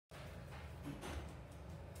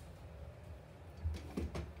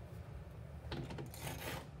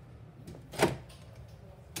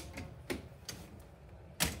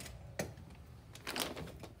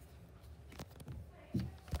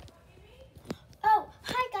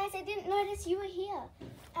noticed you were here.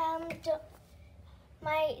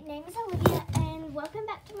 My name is Olivia and welcome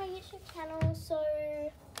back to my YouTube channel. So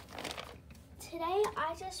today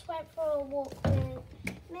I just went for a walk with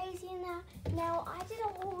Maisie and that. Now I did a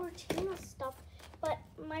whole routine of stuff, but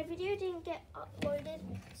my video didn't get uploaded.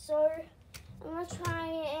 So I'm gonna try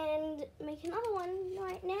and make another one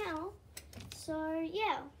right now. So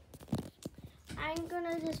yeah, I'm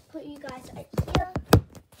gonna just put you guys right here.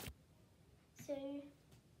 So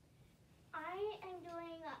I am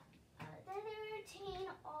doing the routine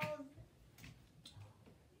of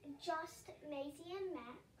just Maisie and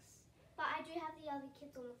Max, but I do have the other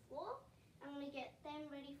kids on the floor. I'm going to get them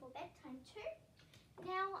ready for bedtime too.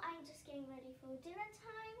 Now I'm just getting ready for dinner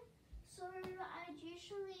time, so I'd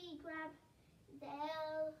usually grab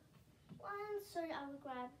their one, so I will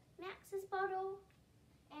grab Max's bottle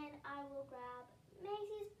and I will grab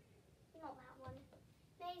Maisie's, not that one,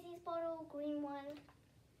 Maisie's bottle, green one.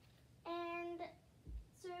 And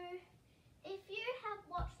so if you have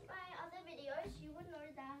watched my other videos, you would know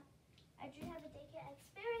that I do have a daycare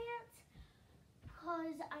experience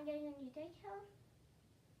because I'm getting a new daycare.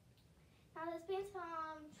 Now there's been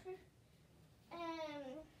some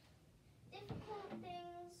difficult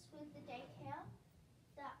things with the daycare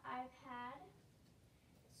that I've had.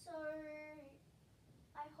 So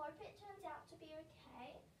I hope it turns out to be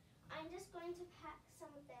okay. I'm just going to pack some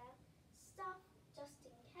of their stuff just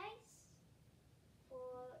in case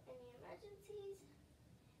for any emergencies,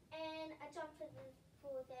 and a jumper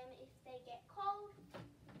for them if they get cold,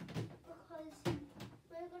 because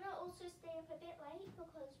we're going to also stay up a bit late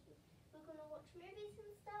because we're going to watch movies and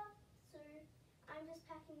stuff. So I'm just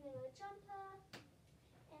packing them a jumper,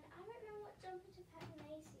 and I don't know what jumper to pack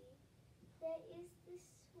Maisie. There is this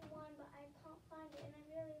one, but I can't find it and I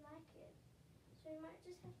really like it, so we might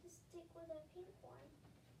just have to stick with a pink one,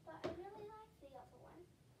 but I really like the other one.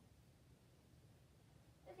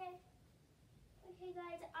 Okay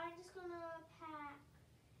guys, I'm just gonna pack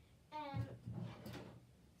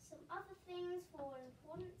some other things for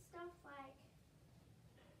important stuff like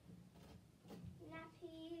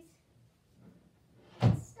nappies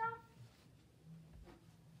and stuff.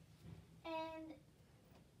 And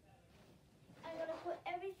I'm gonna put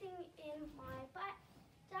everything in my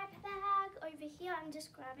diaper bag over here. I'm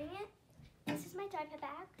just grabbing it. This is my diaper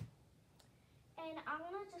bag. And I'm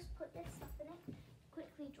gonna just put this stuff in it.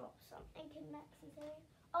 Quickly drop something in Max's area.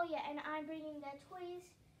 Oh yeah, and I'm bringing their toys,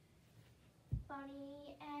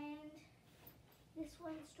 Bunny and this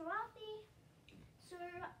one's Giraffe. So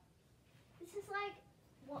this is like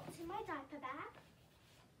what's in my diaper bag.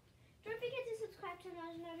 Don't forget to subscribe to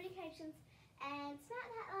notifications and smack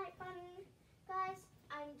that like button. Guys,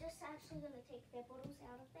 I'm just actually going to take their bottles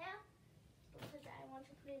out of there because I want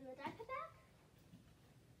to put it in the diaper bag.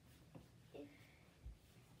 Okay.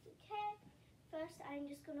 First, I'm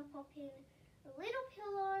just going to pop in a little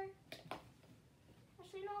pillow.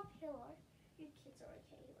 Actually, not a pillow. You kids are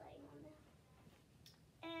okay laying on there.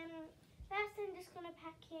 And first, I'm just going to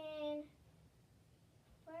pack in...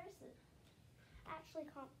 Where is it? I actually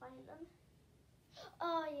can't find them.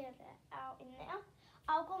 Oh, yeah, they're out in there.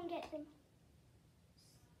 I'll go and get them.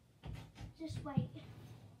 Just wait.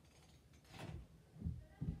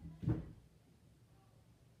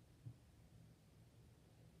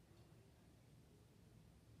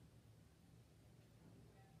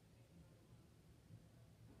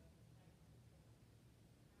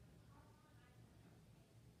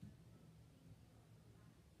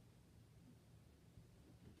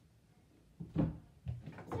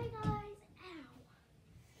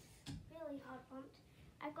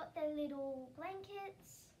 I've got their little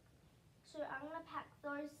blankets, so I'm going to pack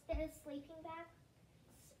those. They're sleeping bags,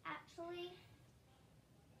 actually.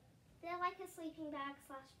 They're like a sleeping bag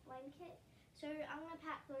slash blanket, so I'm going to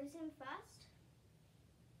pack those in first.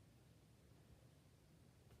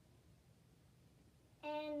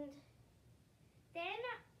 And then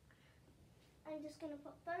I'm just going to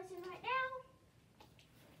put those in right now.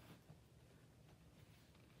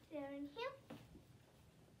 They're in here.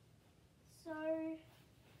 So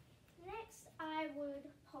next I would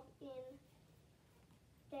pop in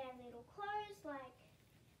their little clothes, like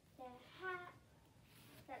their hat.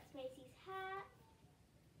 That's Maisie's hat,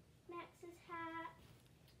 Max's hat.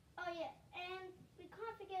 Oh yeah, and we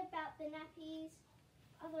can't forget about the nappies,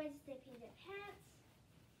 otherwise they'll pee their pants.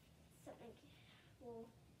 Something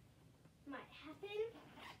might happen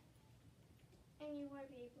and you won't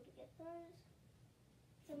be able to get those.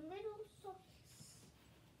 Some little socks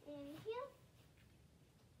in here.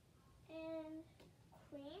 And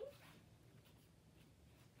cream.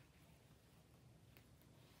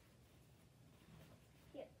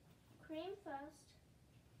 Yep, cream first.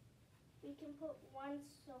 we can put one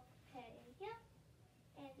sock pair in here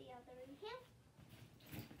and the other in here.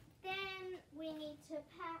 Then we need to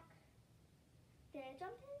pack their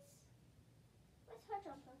jumpers. Where's her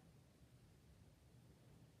jumper?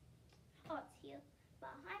 Oh, it's here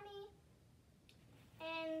behind me.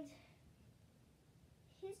 And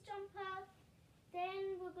his jumper.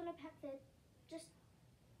 Then we're going to pack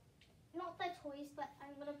not their toys, but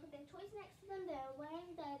I'm going to put their toys next to them. They're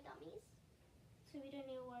wearing their dummies, so we don't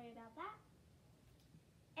need to worry about that.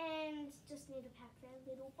 And just need to pack their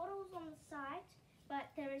little bottles on the side,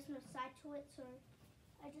 but there is no side to it, so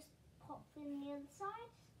I just pop them near the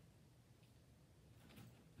side.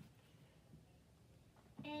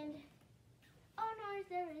 And, oh no,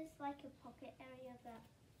 there is like a pocket area that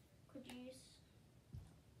could use.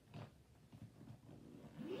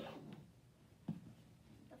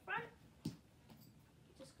 The front.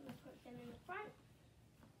 Just going to put them in the front.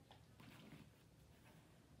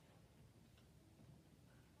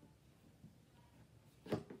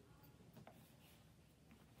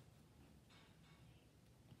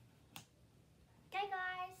 Okay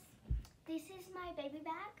guys, this is my baby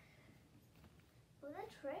bag for the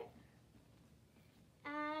trip.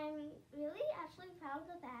 I'm really actually proud of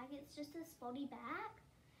the bag. It's just a spotty bag,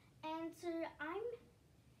 and so I'm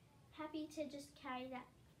happy to just carry that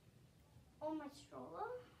on my stroller.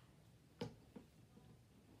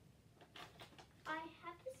 I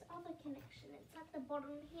have this other connection. It's at the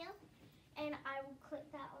bottom here, and I will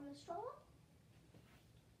clip that on the stroller.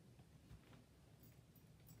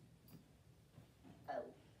 Oh.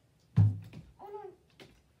 Oh no.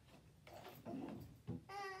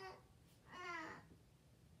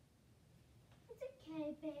 It's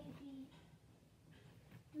okay, baby.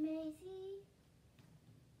 Maisie,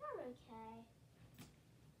 you're okay.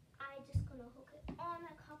 I'm just gonna hook it on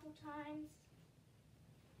a couple times.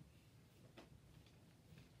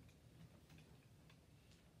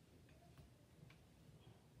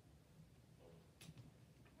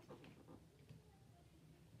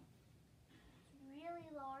 It's really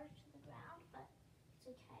large to the ground, but it's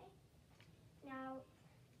okay. Now,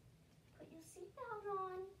 put your seatbelt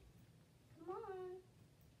on. Come on.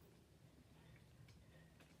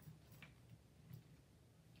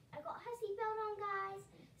 I got her seatbelt on, guys.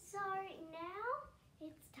 So now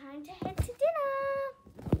it's time to head to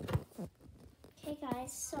dinner. Okay,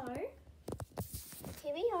 guys, so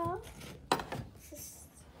here we are. Just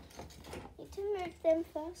need to move them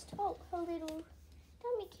first. Oh, her little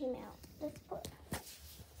dummy came out.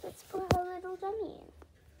 Let's put her little dummy in.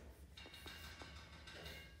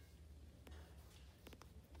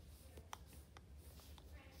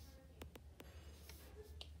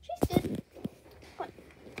 She's good. Come on.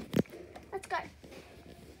 Let's go.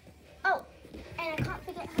 Oh, and I can't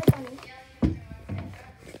forget her dummy.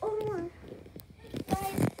 Oh no.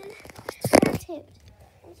 Guys, I tipped.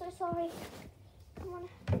 I'm so sorry. Come on.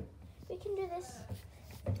 We can do this.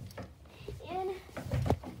 And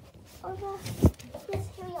over. Yes,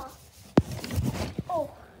 here we are. Oh.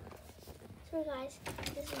 Sorry guys,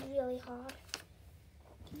 this is really hard.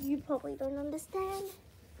 You probably don't understand.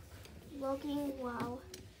 Vlogging while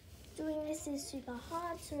doing this is super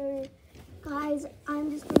hard, so guys,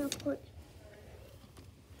 I'm just going to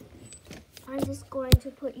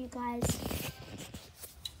put you guys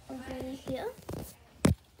over here.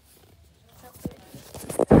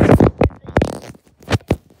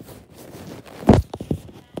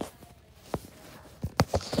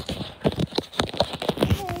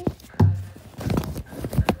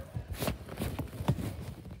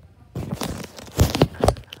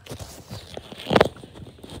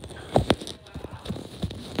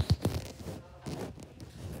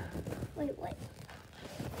 Wait.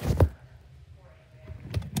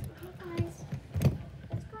 Okay, guys.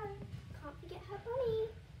 Let's go. Can't forget her bunny.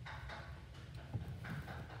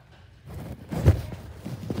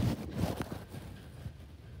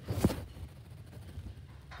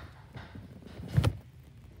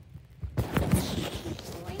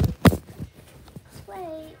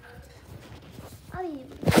 Wait. I'll leave you.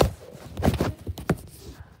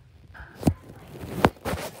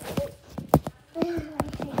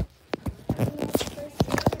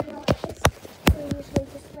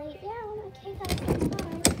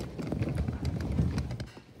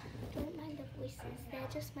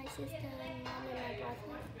 Just my sister and mom and my brother.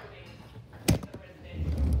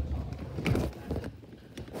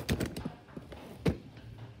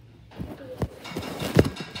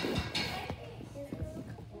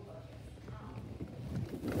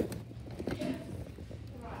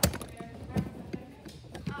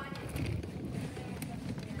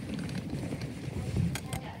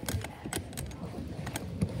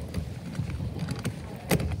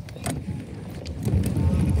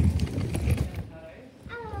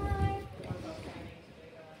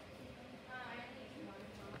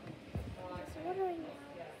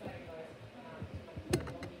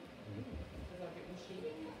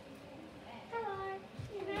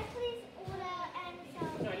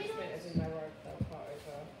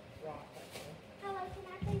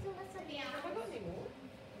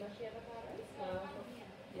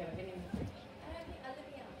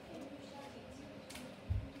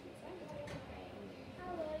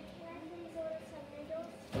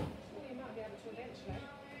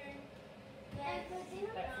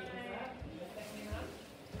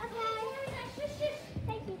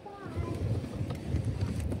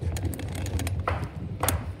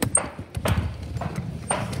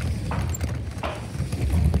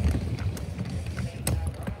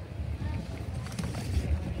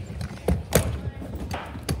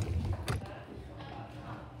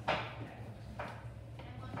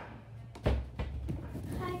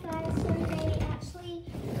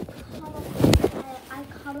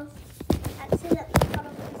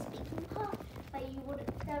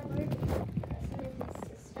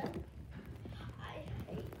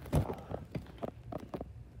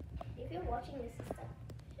 watching your sister.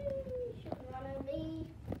 She wanna be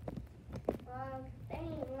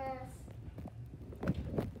famous.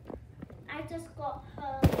 I just got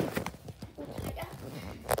her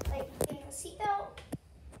like in the seatbelt.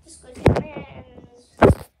 Just go down there and there's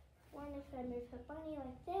one if I move her bunny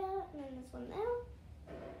like there, and then there's one there.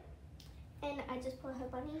 And I just put her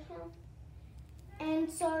bunny here. And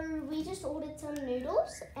so we just ordered some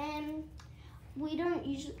noodles, and I don't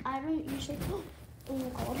usually, oh my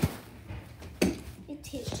god, it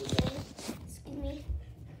hit me again, excuse me.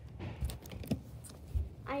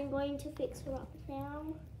 I'm going to fix her up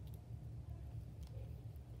now.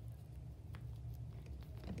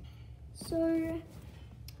 So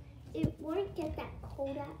it won't get that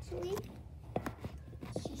cold actually.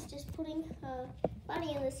 She's just putting her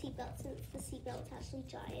bunny in the seatbelt since the seatbelt's actually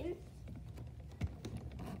giant.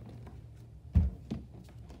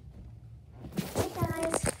 Hey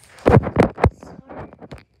guys. So,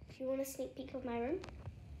 if you want a sneak peek of my room,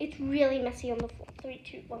 it's really messy on the floor. 3,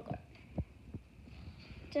 2, 1, go.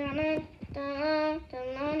 Da-na, da-na,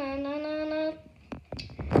 da-na, da-na.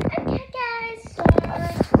 Okay guys, so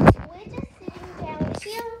we're just sitting down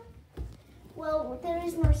here. Well, there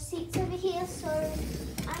is no seats over here, so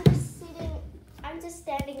I'm just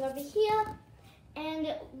standing over here,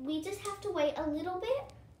 and we just have to wait a little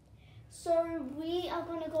bit. So we are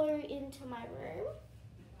going to go into my room.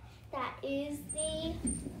 That is the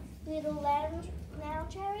little lounge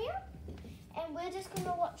area, and we're just going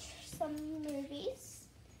to watch some movies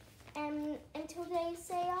until they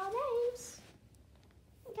say our names.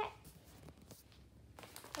 Okay.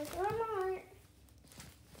 Here's the remote.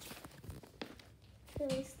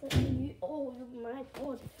 Oh my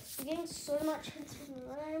god, we're getting so much into the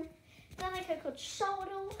room. Then like I could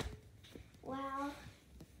shoulder. Wow.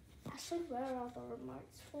 Actually, where are the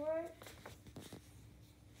remotes for it?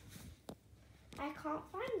 I can't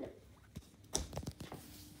find them.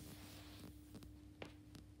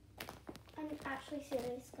 I'm actually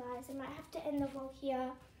serious, guys. I might have to end the vlog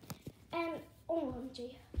here. And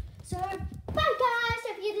OMG. So, bye guys.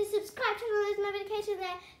 Don't forget to subscribe to those notifications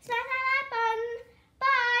there. Smash that like button.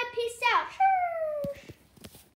 Bye. Peace out.